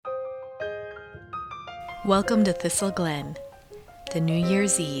Welcome to Thistle Glen, the New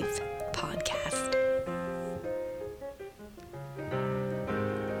Year's Eve podcast.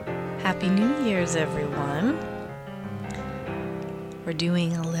 Happy New Year's, everyone. We're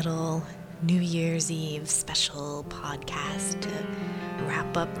doing a little New Year's Eve special podcast to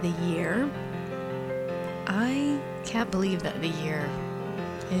wrap up the year. I can't believe that the year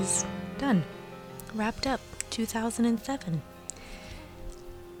is done, wrapped up, 2007.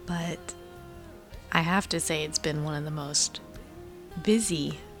 But I have to say it's been one of the most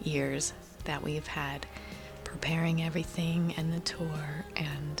busy years that we've had, preparing everything and the tour,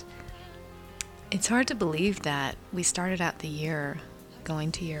 and it's hard to believe that we started out the year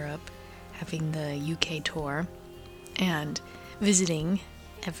going to Europe, having the UK tour, and visiting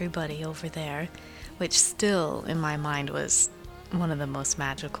everybody over there, which still in my mind was one of the most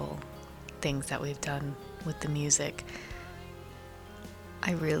magical things that we've done with the music.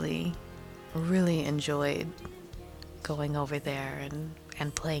 I really enjoyed going over there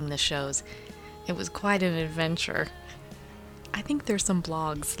and playing the shows. It was quite an adventure. I think there's some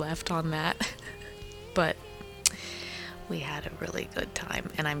blogs left on that, but we had a really good time,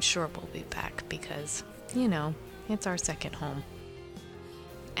 and I'm sure we'll be back because, it's our second home.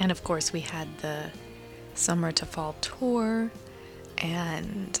 And of course, we had the summer to fall tour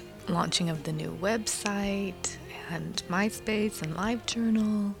and launching of the new website and MySpace and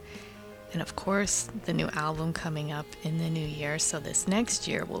LiveJournal, and of course the new album coming up in the new year. So this next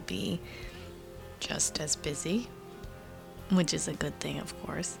year will be just as busy, which is a good thing, of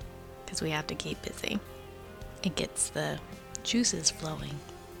course, because we have to keep busy. It gets the juices flowing.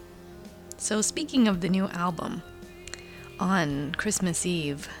 So speaking of the new album, on Christmas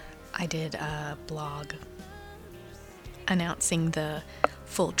Eve I did a blog announcing the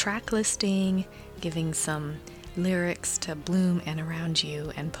full track listing, giving some lyrics to Bloom and Around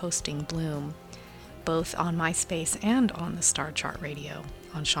You, and posting Bloom both on MySpace and on the Star Chart Radio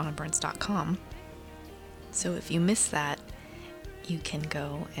on shaunaburns.com. So if you missed that, you can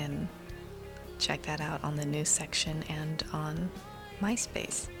go and check that out on the news section and on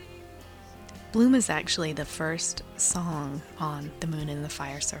MySpace. Bloom is actually the first song on The Moon in the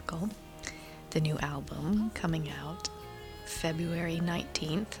Fire Circle, the new album coming out February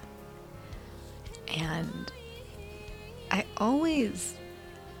 19th. And I always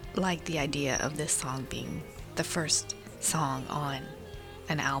like the idea of this song being the first song on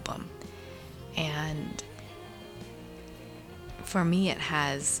an album. And for me, it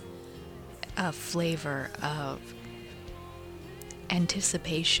has a flavor of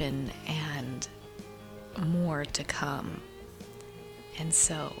anticipation and more to come. And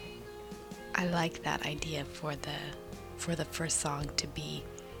so I like that idea for the first song to be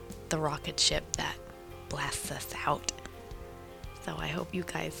the rocket ship that blasts us out. So I hope you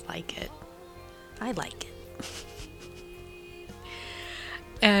guys like it. I like it.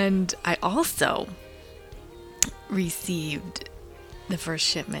 And I also received the first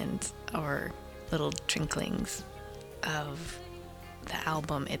shipment, or little trinklings, of the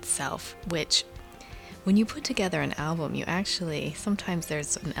album itself, which when you put together an album, you actually, sometimes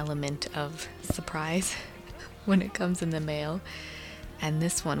there's an element of surprise when it comes in the mail. And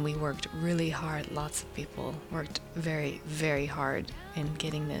this one, we worked really hard. Lots of people worked very, very hard in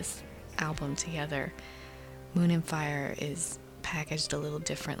getting this album together. Moon and Fire is packaged a little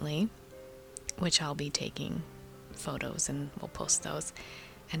differently, which I'll be taking photos and we'll post those.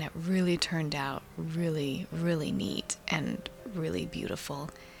 And it really turned out really, really neat and really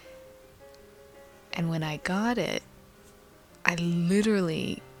beautiful. And when I got it, I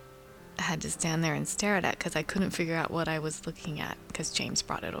literally had to stand there and stare at it because I couldn't figure out what I was looking at, because James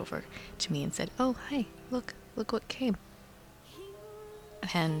brought it over to me and said, "Oh, hi, look what came."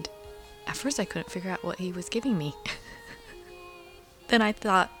 And at first I couldn't figure out what he was giving me. Then I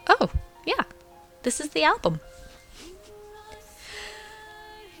thought, oh, yeah, this is the album.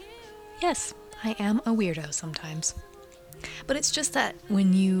 Yes, I am a weirdo sometimes. But it's just that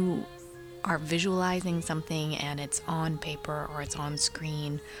when you are visualizing something and it's on paper or it's on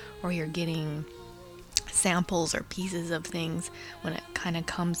screen, or you're getting samples or pieces of things, when it kind of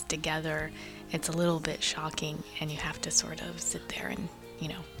comes together, it's a little bit shocking and you have to sort of sit there and,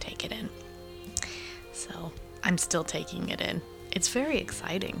 take it in. So I'm still taking it in. It's very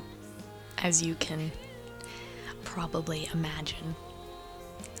exciting, as you can probably imagine.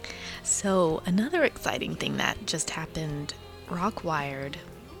 So another exciting thing that just happened, Rockwired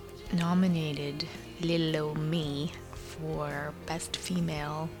nominated Lil Me for Best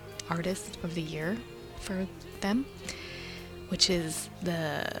Female Artist of the Year for them, which is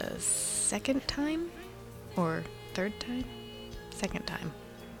the second time or third time? Second time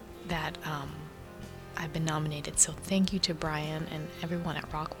that I've been nominated. So thank you to Brian and everyone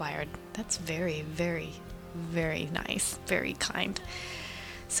at Rockwired. That's very, very, very nice, very kind.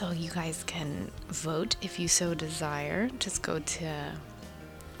 So you guys can vote if you so desire. Just go to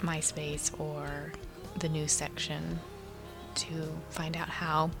MySpace or the news section to find out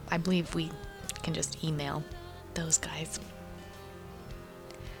how. I believe we can just email those guys.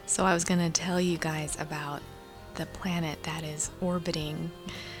 So I was going to tell you guys about the planet that is orbiting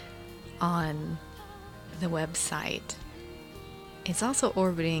on the website. It's also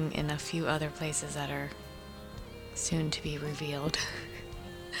orbiting in a few other places that are soon to be revealed.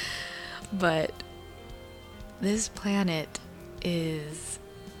 But this planet is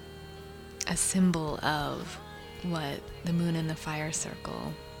a symbol of what the moon in the fire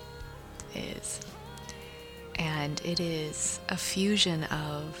circle is. And it is a fusion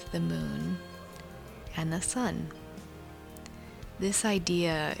of the moon and the sun. This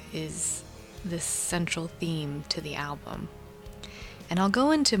idea is the central theme to the album. And I'll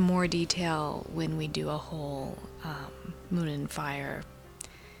go into more detail when we do a whole Moon and Fire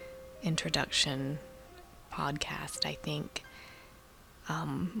introduction podcast. I think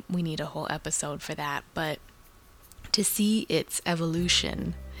we need a whole episode for that. But to see its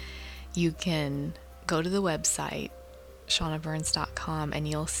evolution, you can go to the website, shaunaburns.com, and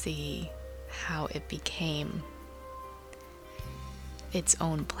you'll see how it became its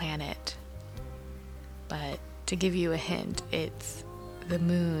own planet. But to give you a hint, it's the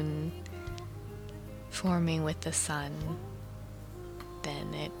moon forming with the sun,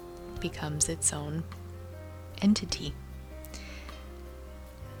 then it becomes its own entity.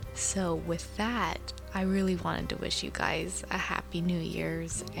 So with that, I really wanted to wish you guys a happy New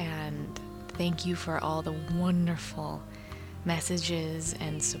Year's, and thank you for all the wonderful messages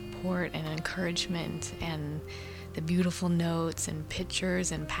and support and encouragement and the beautiful notes and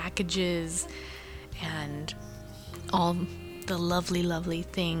pictures and packages and all the lovely, lovely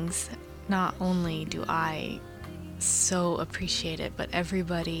things. Not only do I so appreciate it, but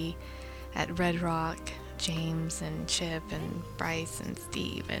everybody at Red Rock, James and Chip and Bryce and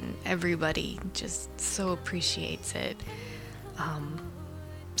Steve and everybody just so appreciates it.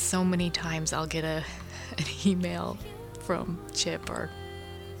 So many times I'll get an email from Chip or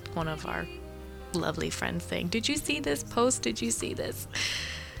one of our lovely friends saying, "Did you see this post? Did you see this?"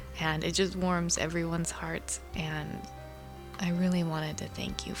 And it just warms everyone's hearts. And I really wanted to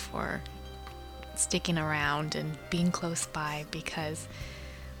thank you for sticking around and being close by, because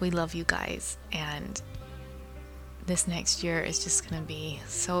we love you guys. And this next year is just going to be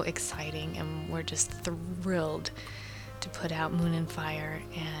so exciting, and we're just thrilled to put out Moon and Fire,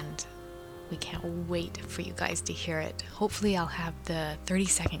 and we can't wait for you guys to hear it. Hopefully I'll have the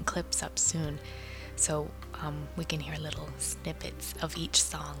 30-second clips up soon, so we can hear little snippets of each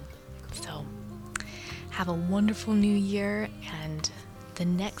song. So have a wonderful new year, and the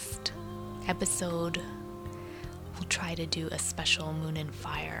next episode we'll try to do a special Moon and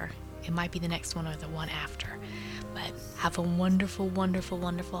Fire. It might be the next one or the one after. But have a wonderful, wonderful,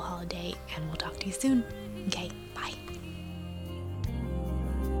 wonderful holiday, and we'll talk to you soon. Okay, bye.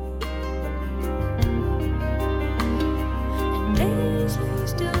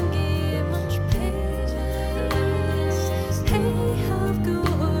 Daisies don't give much pace. Hey, how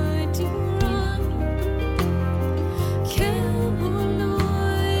good to run. Camelot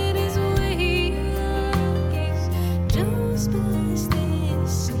is waiting just below.